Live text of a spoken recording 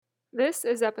This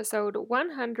is episode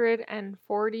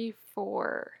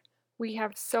 144. We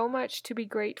have so much to be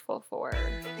grateful for.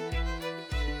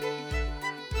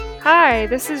 Hi,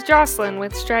 this is Jocelyn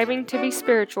with Striving to Be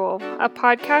Spiritual, a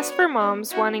podcast for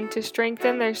moms wanting to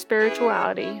strengthen their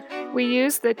spirituality. We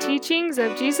use the teachings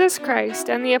of Jesus Christ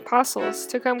and the apostles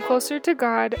to come closer to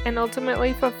God and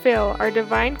ultimately fulfill our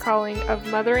divine calling of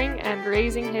mothering and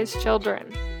raising His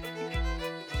children.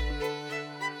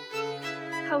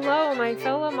 Hello, my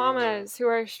fellow mamas who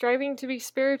are striving to be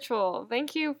spiritual.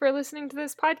 Thank you for listening to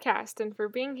this podcast and for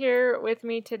being here with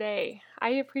me today. I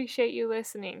appreciate you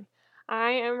listening. I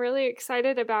am really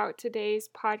excited about today's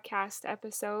podcast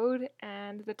episode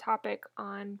and the topic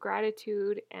on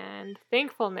gratitude and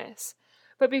thankfulness.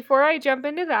 But before I jump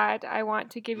into that, I want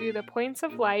to give you the points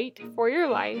of light for your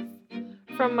life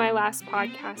from my last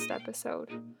podcast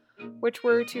episode, which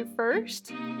were to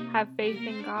first, have faith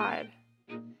in God.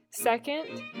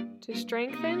 Second, to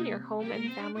strengthen your home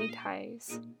and family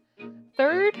ties.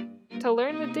 Third, to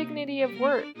learn the dignity of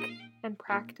work and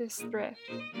practice thrift.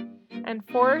 And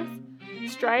fourth,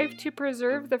 strive to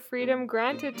preserve the freedom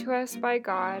granted to us by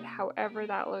God, however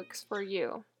that looks for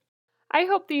you. I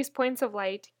hope these points of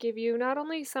light give you not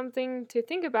only something to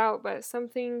think about, but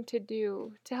something to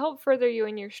do to help further you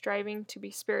in your striving to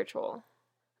be spiritual.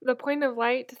 The point of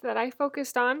light that I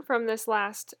focused on from this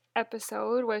last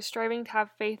episode was striving to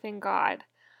have faith in God.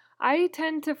 I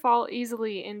tend to fall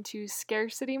easily into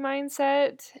scarcity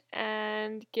mindset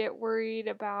and get worried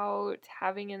about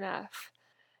having enough.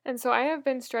 And so I have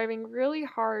been striving really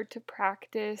hard to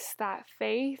practice that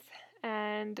faith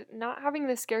and not having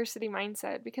the scarcity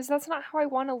mindset, because that's not how I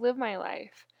want to live my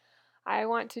life. I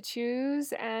want to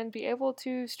choose and be able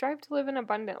to strive to live an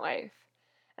abundant life.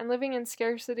 And living in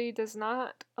scarcity does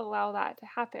not allow that to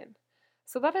happen.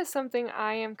 So that is something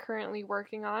I am currently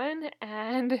working on,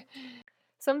 and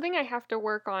something I have to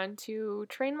work on to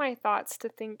train my thoughts to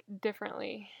think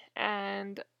differently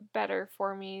and better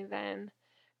for me than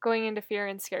going into fear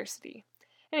and scarcity.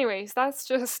 Anyways, that's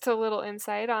just a little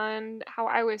insight on how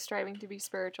I was striving to be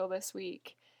spiritual this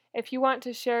week. If you want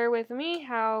to share with me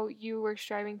how you were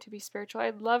striving to be spiritual,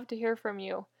 I'd love to hear from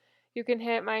you. You can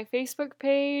hit my Facebook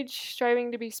page,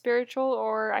 Striving to Be Spiritual,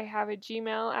 or I have a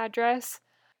Gmail address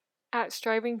at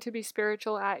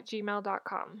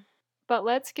strivingtoBespiritual@gmail.com. But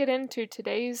let's get into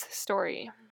today's story.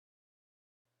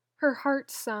 Her heart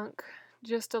sunk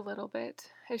just a little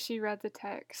bit as she read the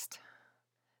text.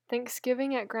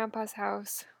 Thanksgiving at Grandpa's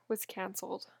house was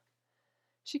canceled.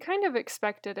 She kind of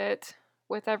expected it,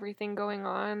 with everything going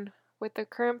on, with the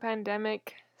current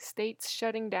pandemic, states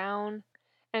shutting down,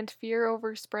 and fear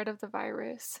over spread of the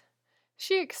virus.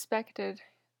 She expected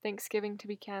Thanksgiving to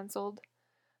be canceled,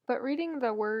 but reading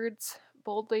the words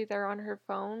boldly there on her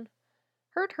phone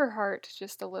hurt her heart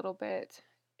just a little bit.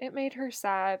 It made her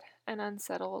sad and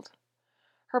unsettled.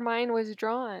 Her mind was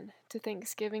drawn to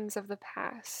Thanksgivings of the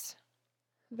past.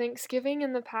 Thanksgiving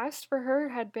in the past for her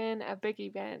had been a big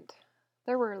event.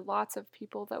 There were lots of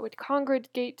people that would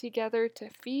congregate together to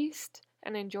feast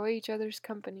and enjoy each other's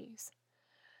companies.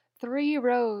 3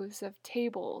 rows of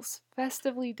tables,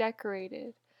 festively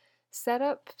decorated, set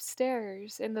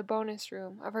upstairs in the bonus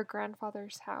room of her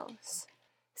grandfather's house.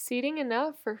 Seating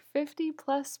enough for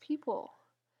 50+ people.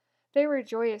 They were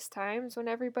joyous times when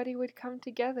everybody would come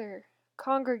together,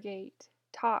 congregate,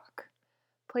 talk,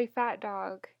 play fat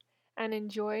dog, and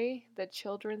enjoy the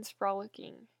children's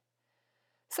frolicking.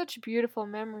 Such beautiful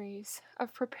memories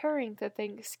of preparing the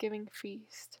Thanksgiving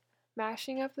feast,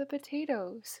 mashing up the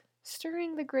potatoes,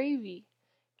 stirring the gravy,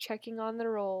 checking on the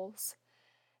rolls,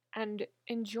 and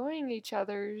enjoying each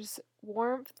other's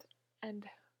warmth and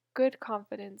good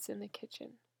confidence in the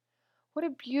kitchen. What a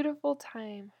beautiful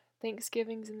time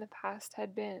Thanksgivings in the past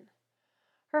had been.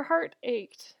 Her heart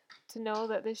ached to know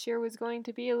that this year was going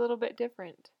to be a little bit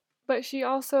different. But she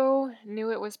also knew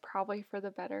it was probably for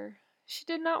the better. She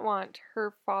did not want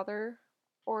her father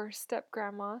or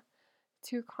step-grandma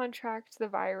to contract the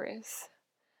virus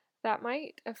that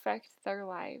might affect their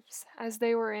lives, as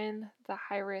they were in the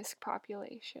high-risk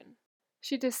population.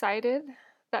 She decided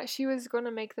that she was going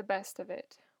to make the best of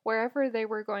it, wherever they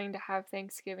were going to have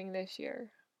Thanksgiving this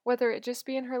year, whether it just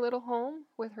be in her little home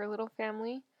with her little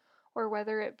family, or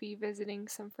whether it be visiting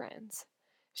some friends.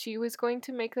 She was going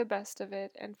to make the best of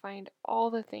it and find all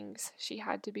the things she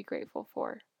had to be grateful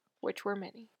for, which were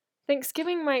many.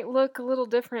 Thanksgiving might look a little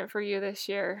different for you this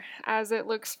year, as it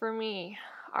looks for me.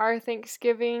 Our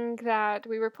Thanksgiving that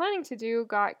we were planning to do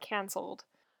got canceled.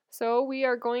 So we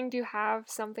are going to have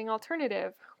something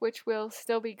alternative, which will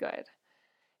still be good.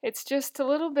 It's just a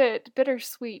little bit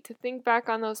bittersweet to think back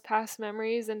on those past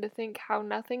memories and to think how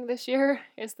nothing this year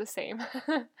is the same.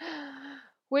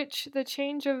 which the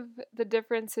change of the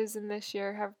differences in this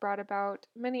year have brought about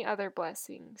many other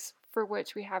blessings for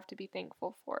which we have to be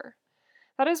thankful for.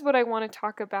 That is what I want to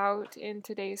talk about in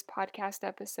today's podcast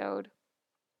episode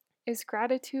is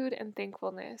gratitude and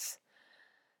thankfulness.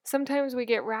 Sometimes we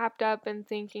get wrapped up in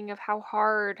thinking of how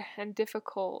hard and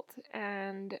difficult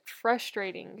and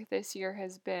frustrating this year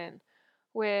has been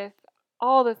with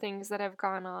all the things that have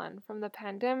gone on, from the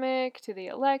pandemic to the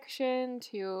election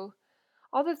to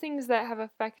all the things that have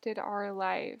affected our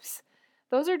lives.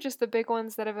 Those are just the big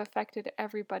ones that have affected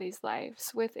everybody's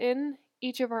lives. Within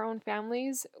each of our own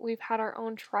families, we've had our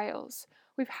own trials.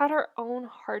 We've had our own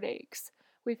heartaches.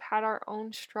 We've had our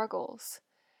own struggles.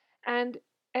 And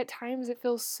at times it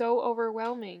feels so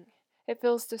overwhelming. It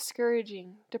feels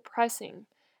discouraging, depressing,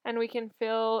 and we can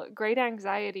feel great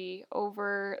anxiety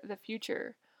over the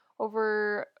future,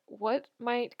 over what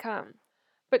might come.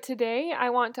 But today, I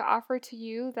want to offer to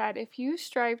you that if you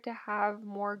strive to have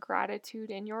more gratitude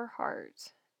in your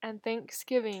heart and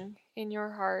thanksgiving in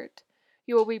your heart,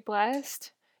 you will be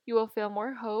blessed, you will feel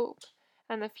more hope,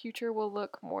 and the future will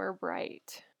look more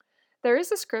bright. There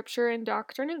is a scripture in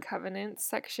Doctrine and Covenants,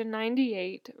 section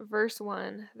 98, verse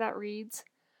 1, that reads,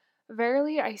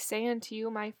 "Verily I say unto you,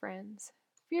 my friends,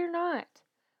 fear not,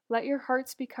 let your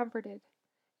hearts be comforted.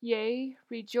 Yea,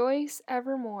 rejoice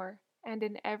evermore, and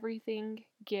in everything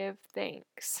give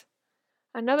thanks."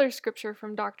 Another scripture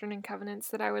from Doctrine and Covenants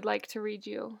that I would like to read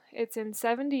you. It's in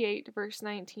 78, verse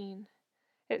 19.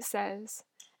 It says,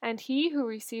 "And he who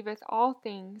receiveth all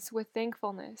things with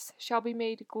thankfulness shall be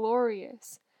made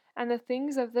glorious, and the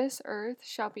things of this earth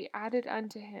shall be added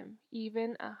unto him,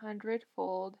 even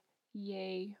 100-fold,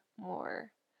 yea,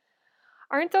 more."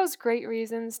 Aren't those great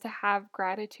reasons to have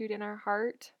gratitude in our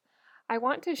heart? I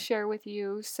want to share with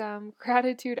you some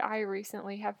gratitude I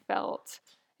recently have felt.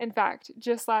 In fact,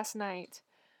 just last night,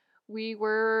 we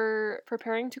were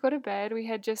preparing to go to bed. We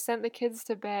had just sent the kids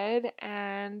to bed,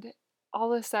 and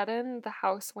all of a sudden, the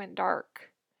house went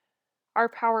dark. Our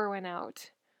power went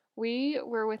out. We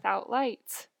were without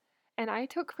lights. And I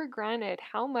took for granted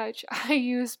how much I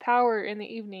use power in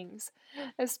the evenings,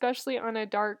 especially on a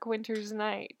dark winter's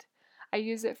night. I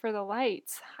use it for the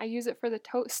lights. I use it for the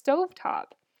stove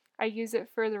top. I use it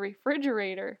for the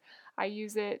refrigerator. I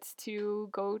use it to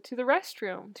go to the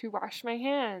restroom, to wash my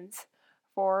hands,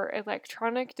 for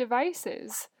electronic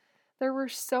devices. There were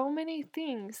so many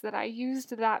things that I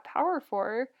used that power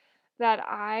for that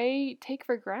I take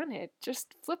for granted.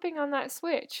 Just flipping on that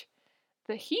switch.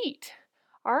 The heat.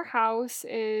 Our house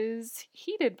is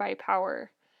heated by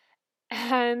power.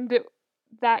 And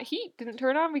that heat didn't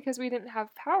turn on because we didn't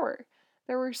have power.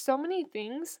 There were so many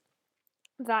things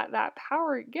that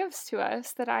power gives to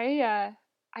us that I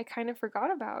kind of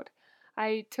forgot about.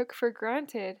 I took for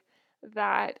granted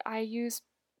that I use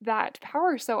that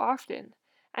power so often.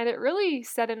 And it really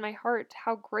set in my heart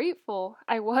how grateful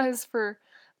I was for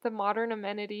the modern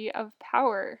amenity of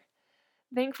power.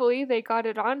 Thankfully, they got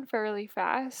it on fairly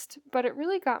fast, but it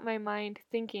really got my mind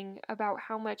thinking about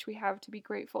how much we have to be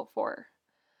grateful for.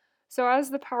 So, as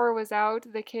the power was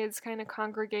out, the kids kind of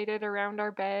congregated around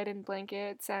our bed and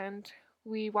blankets, and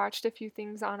we watched a few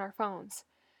things on our phones.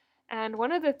 And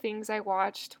one of the things I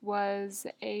watched was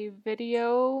a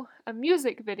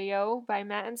music video by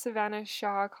Matt and Savannah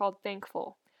Shaw called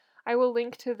Thankful. I will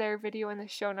link to their video in the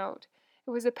show note.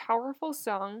 It was a powerful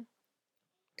song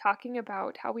talking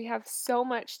about how we have so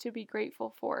much to be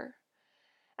grateful for.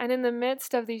 And in the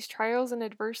midst of these trials and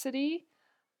adversity,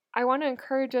 I want to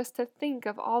encourage us to think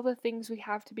of all the things we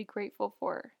have to be grateful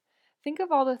for. Think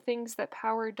of all the things that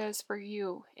power does for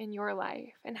you in your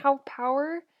life and how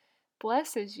power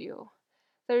blesses you.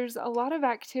 There's a lot of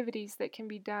activities that can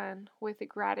be done with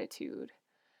gratitude.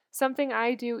 Something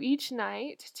I do each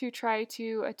night to try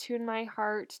to attune my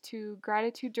heart to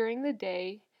gratitude during the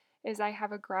day is I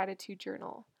have a gratitude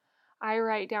journal. I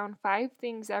write down 5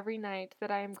 things every night that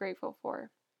I am grateful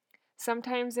for.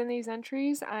 Sometimes in these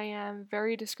entries, I am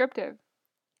very descriptive.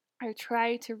 I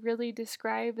try to really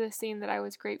describe the scene that I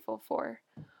was grateful for.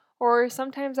 Or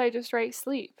sometimes I just write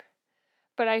sleep.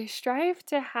 But I strive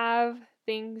to have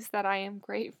things that I am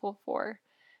grateful for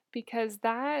because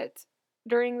that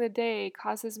during the day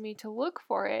causes me to look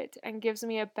for it and gives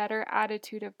me a better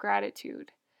attitude of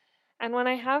gratitude. And when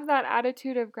I have that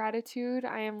attitude of gratitude,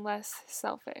 I am less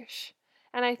selfish.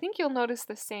 And I think you'll notice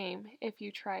the same if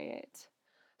you try it.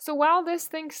 So while this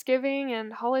Thanksgiving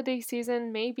and holiday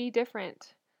season may be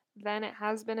different than it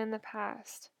has been in the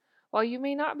past, while you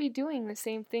may not be doing the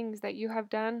same things that you have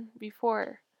done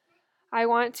before, I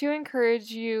want to encourage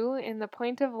you in the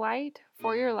point of light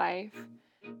for your life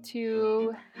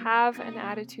to have an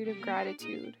attitude of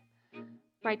gratitude.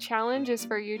 My challenge is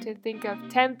for you to think of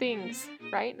 10 things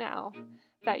right now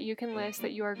that you can list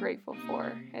that you are grateful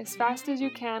for, as fast as you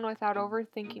can without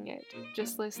overthinking it.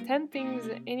 Just list 10 things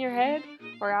in your head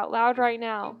or out loud right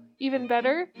now. Even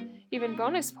better, even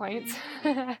bonus points,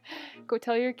 go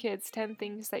tell your kids 10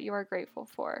 things that you are grateful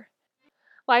for.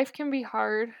 Life can be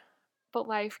hard, but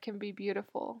life can be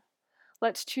beautiful.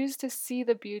 Let's choose to see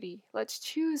the beauty. Let's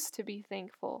choose to be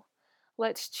thankful.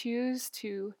 Let's choose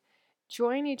to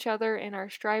join each other in our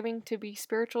striving to be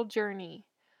spiritual journey,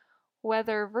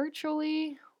 whether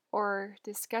virtually or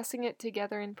discussing it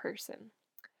together in person.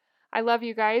 I love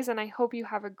you guys, and I hope you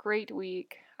have a great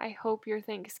week. I hope your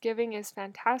Thanksgiving is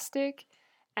fantastic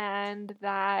and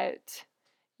that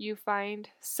you find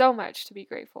so much to be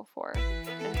grateful for.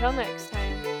 Until next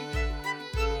time.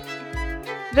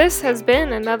 This has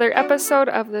been another episode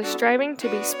of the Striving to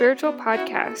Be Spiritual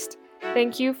podcast.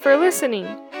 Thank you for listening.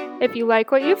 If you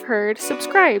like what you've heard,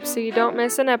 subscribe so you don't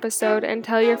miss an episode and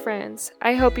tell your friends.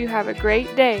 I hope you have a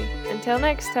great day. Until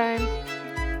next time.